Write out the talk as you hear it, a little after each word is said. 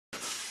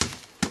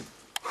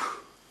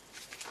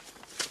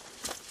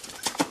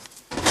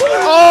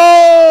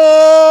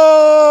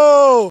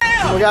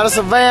got us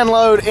a van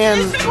load in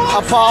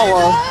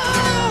Apollo.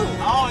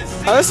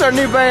 Oh, this is our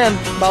new band,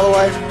 by the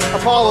way.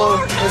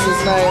 Apollo is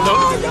his name.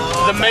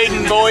 The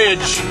maiden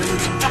voyage.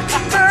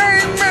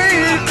 Make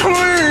me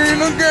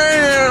clean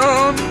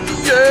again,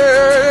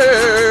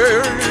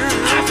 yeah.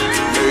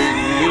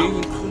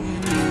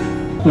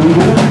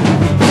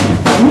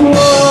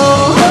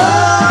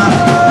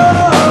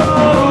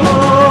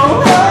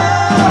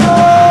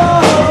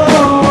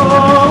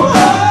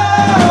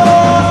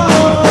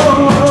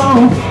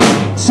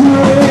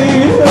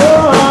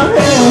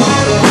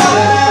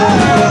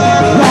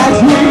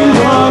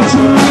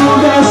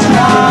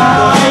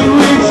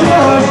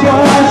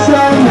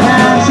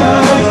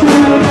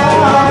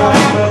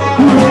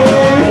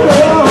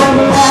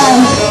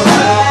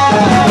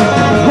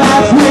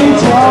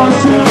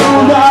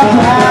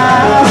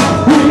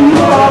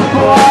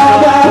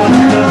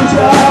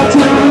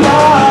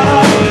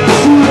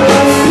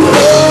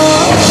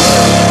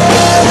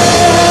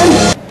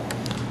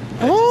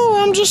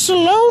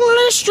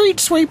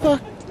 Sweeper,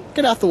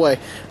 get out the way.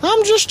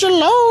 I'm just a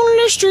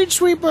lonely street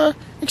sweeper.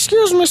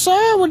 Excuse me,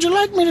 sir, would you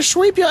like me to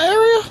sweep your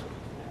area?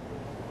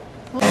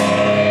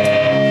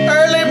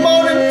 Early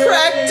morning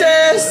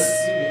practice.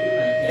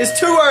 It's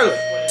too early.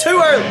 Too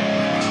early.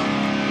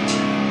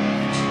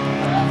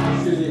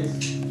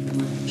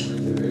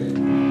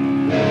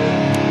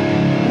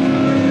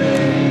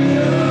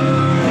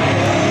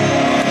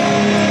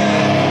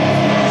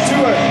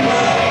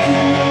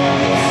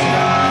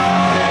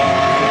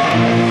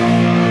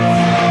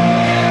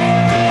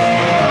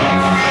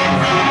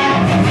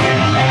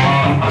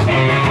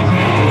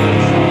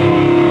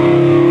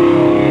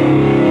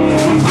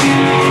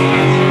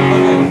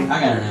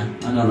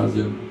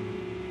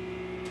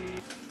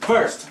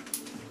 First,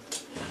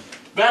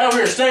 right over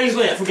here, stage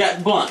left, we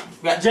got Blunt.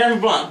 We got Jeremy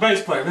Blunt,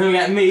 bass player. Then we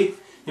got me.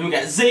 Then we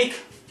got Zeke.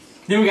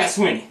 Then we got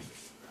Sweeney.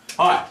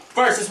 Alright,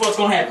 first, this is what's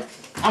going to happen.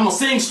 I'm going to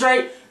sing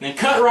straight, and then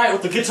cut right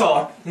with the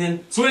guitar. And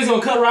then Sweeney's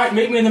going to cut right,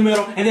 meet me in the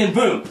middle, and then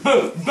boom,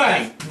 boom,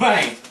 bang,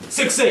 bang,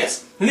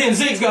 success. And then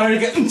Zeke's going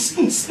to go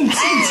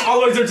all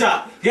the way to the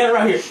top. Got it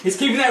right here. He's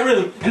keeping that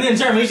rhythm. And then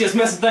Jeremy, he's just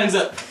messing things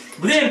up.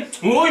 But then,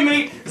 when we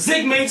meet,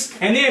 Zeke meets,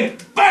 and then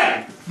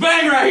bang,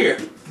 bang right here.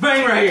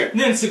 Bang right here, and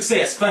then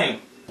success, fame.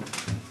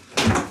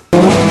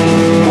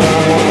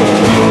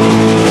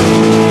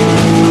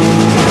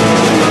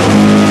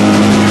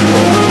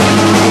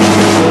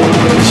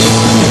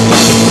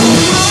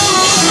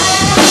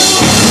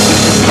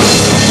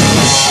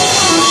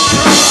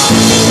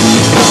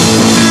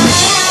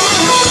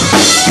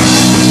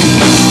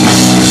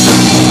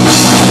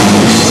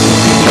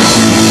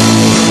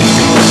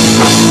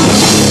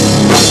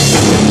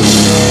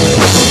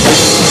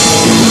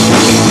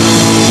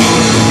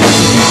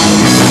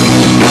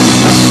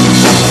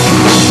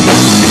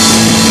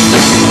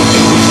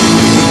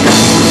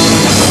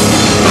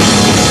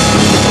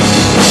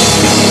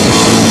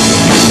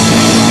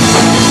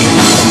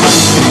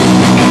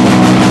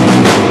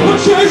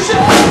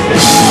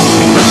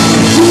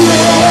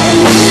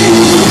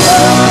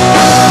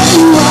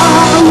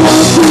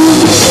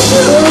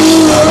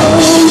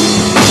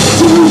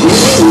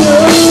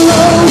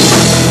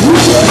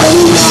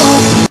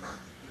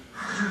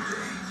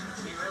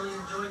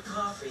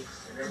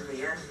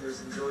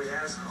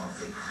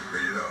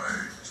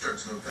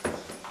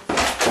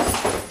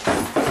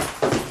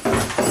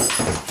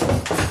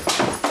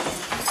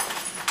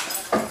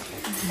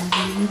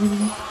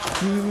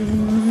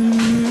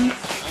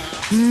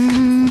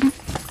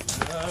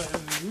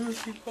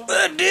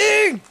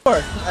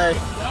 Hey.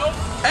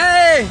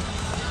 Hey.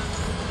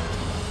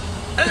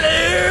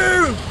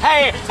 Hello.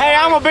 Hey,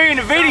 I'm gonna be in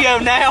the video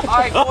now.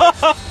 Alright, boy.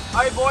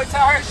 Alright, boy,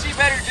 tell her she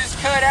better just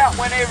cut out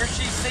whenever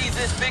she sees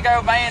this big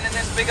old van and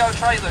this big old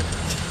trailer.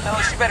 Tell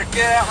her she better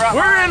cut out right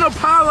now. We're in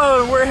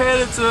Apollo and we're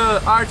headed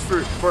to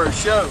Oxford for a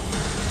show.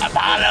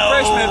 Apollo.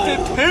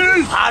 Freshman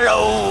 15.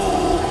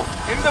 Apollo.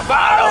 In the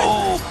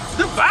violet.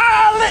 The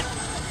violet.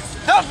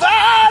 The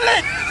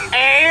violet.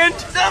 And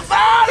the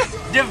violet.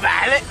 The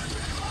violet.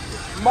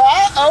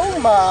 My, oh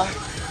my.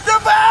 The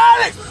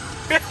violet.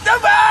 The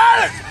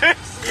violet.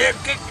 Yeah,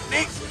 kick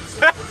dick.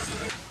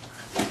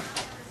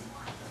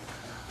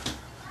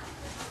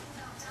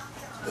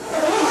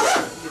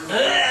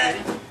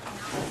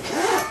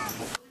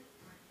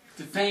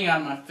 The thing out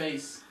of my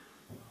face.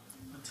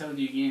 I'll tell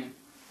you again.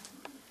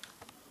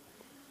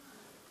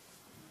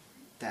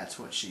 That's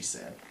what she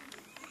said.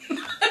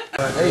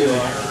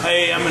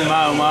 Hey, I'm in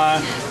my oh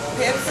my.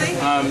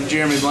 Pepsi? I'm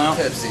Jeremy Blount.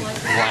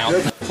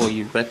 Blount. Before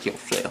you wreck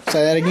yourself.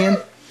 Say that again.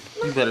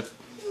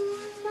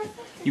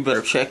 You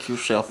better check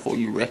yourself before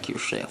you wreck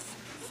yourself.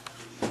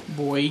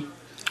 Boy.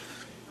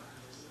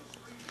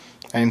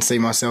 I didn't see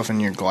myself in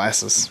your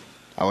glasses.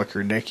 I look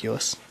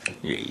ridiculous.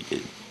 Yeah, you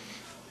do.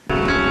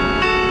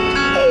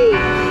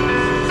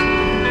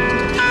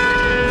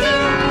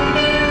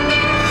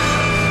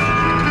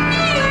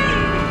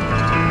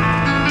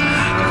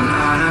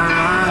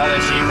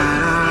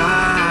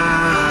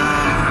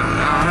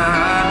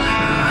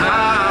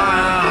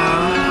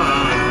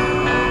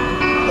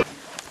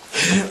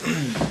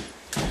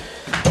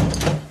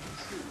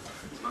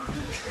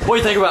 What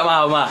do you think about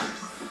my oh my?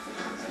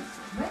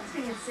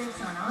 Wednesday at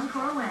 6 on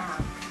Encore Wow.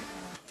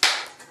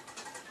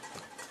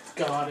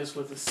 God is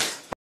with us.